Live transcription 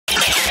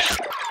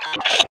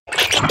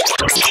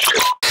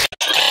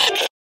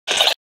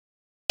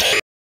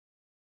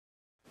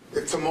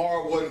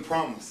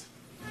promise,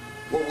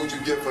 what would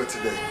you give her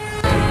today?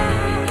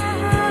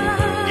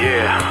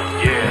 Yeah.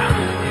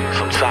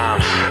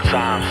 Sometimes,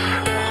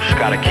 just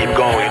gotta keep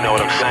going, you know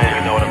what I'm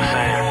saying?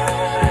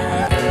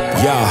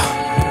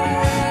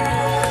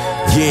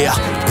 Yeah,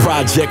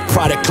 project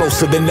product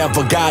closer than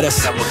ever got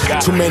us.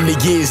 Too many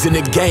years in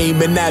the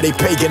game and now they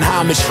paying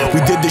homage.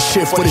 We did this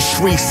shit for the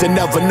streets and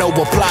never know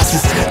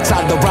applauses.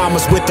 Tied the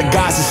rhymers with the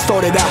guys that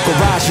started out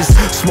garages.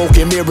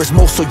 Smoking mirrors,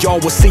 most of y'all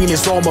were seen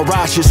as all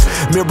mirages.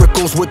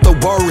 Miracles with the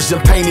words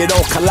and painted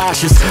all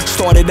collages.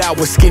 Started out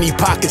with skinny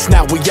pockets,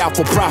 now we out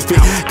for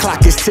profit.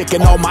 Clock is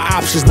ticking, all my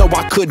options, no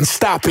I couldn't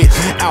stop it.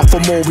 Out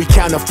for more, we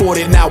can't afford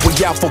it, now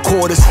we out for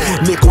quarters.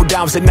 Nickel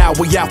dimes and now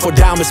we out for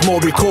diamonds, more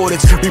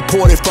recordings.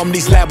 Reported from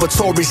these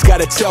laboratories,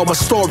 gotta tell my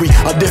story.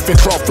 A different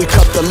cloth, we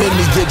cut the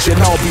lineage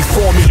and all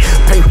before me.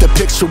 Paint the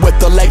picture with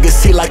the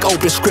legacy like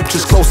open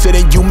scriptures. Closer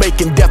than you,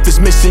 making death is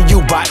missing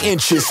you by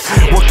inches.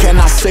 What can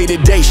I say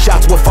today?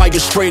 Shots will fire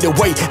straight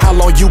away. How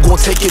long you gon'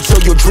 take it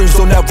till your dreams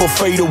don't ever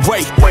fade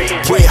away?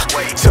 Yeah,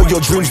 till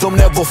your dreams don't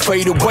ever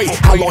fade away.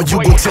 How long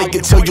you gon' take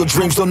it till your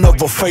dreams don't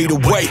ever fade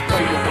away?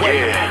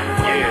 Yeah.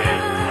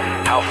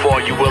 How far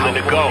you willing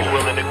to go?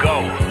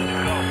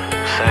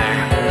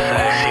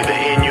 It's either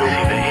in you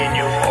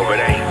or it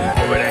ain't.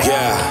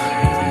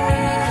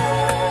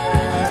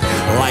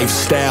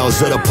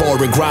 Lifestyles of the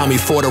poor and grimy,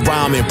 for the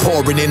rhyming,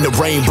 pouring in the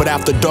rain, but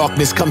after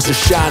darkness comes the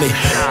shining.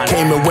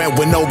 Came and went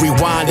with no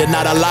rewind and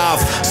not alive,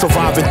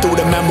 surviving through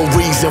the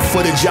memories and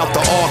footage out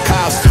the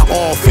archives.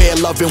 All fair,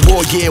 love and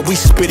war, yeah, we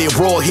spit it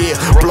raw here.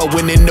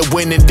 Blowing in the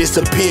wind and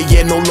disappear,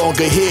 yeah, no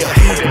longer here.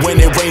 When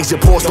it rains, it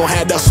pours, don't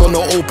have us on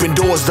no open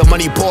doors. The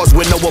money pours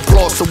with no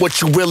applause, so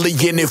what you really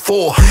in it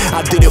for?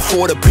 I did it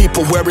for the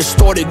people, where it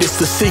started, it's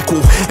the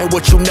sequel. And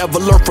what you never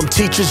learned from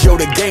teachers, yo,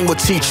 the game will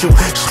teach you.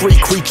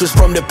 Street creatures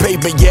from the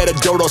pavement, yeah, the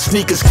dirt on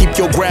sneakers. Keep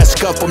your grass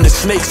cut from the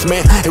snakes,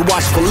 man, and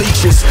watch for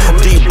leeches.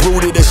 Deep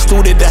rooted and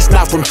student, that's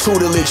not from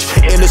tutelage.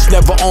 And it's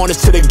never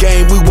honest to the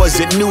game, we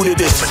wasn't new to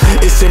this.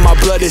 It's in my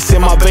blood, it's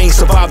in my veins.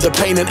 Survive the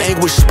pain and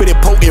anguish, spit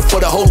it potent for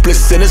the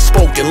hopeless in a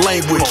spoken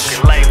language.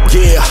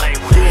 Yeah,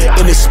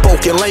 in a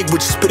spoken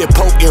language, spit it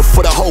potent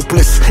for the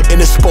hopeless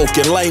in a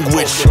spoken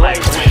language. You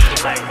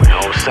know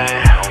what I'm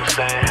saying?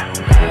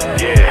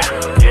 Yeah.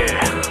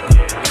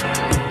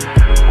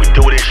 We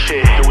do this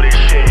shit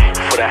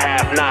for the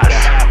have-nots.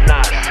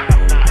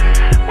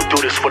 We do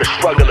this for the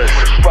strugglers.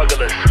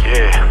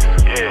 Yeah.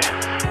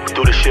 We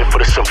do this shit for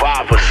the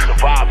survivors.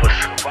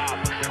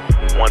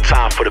 One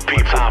time for the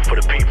people.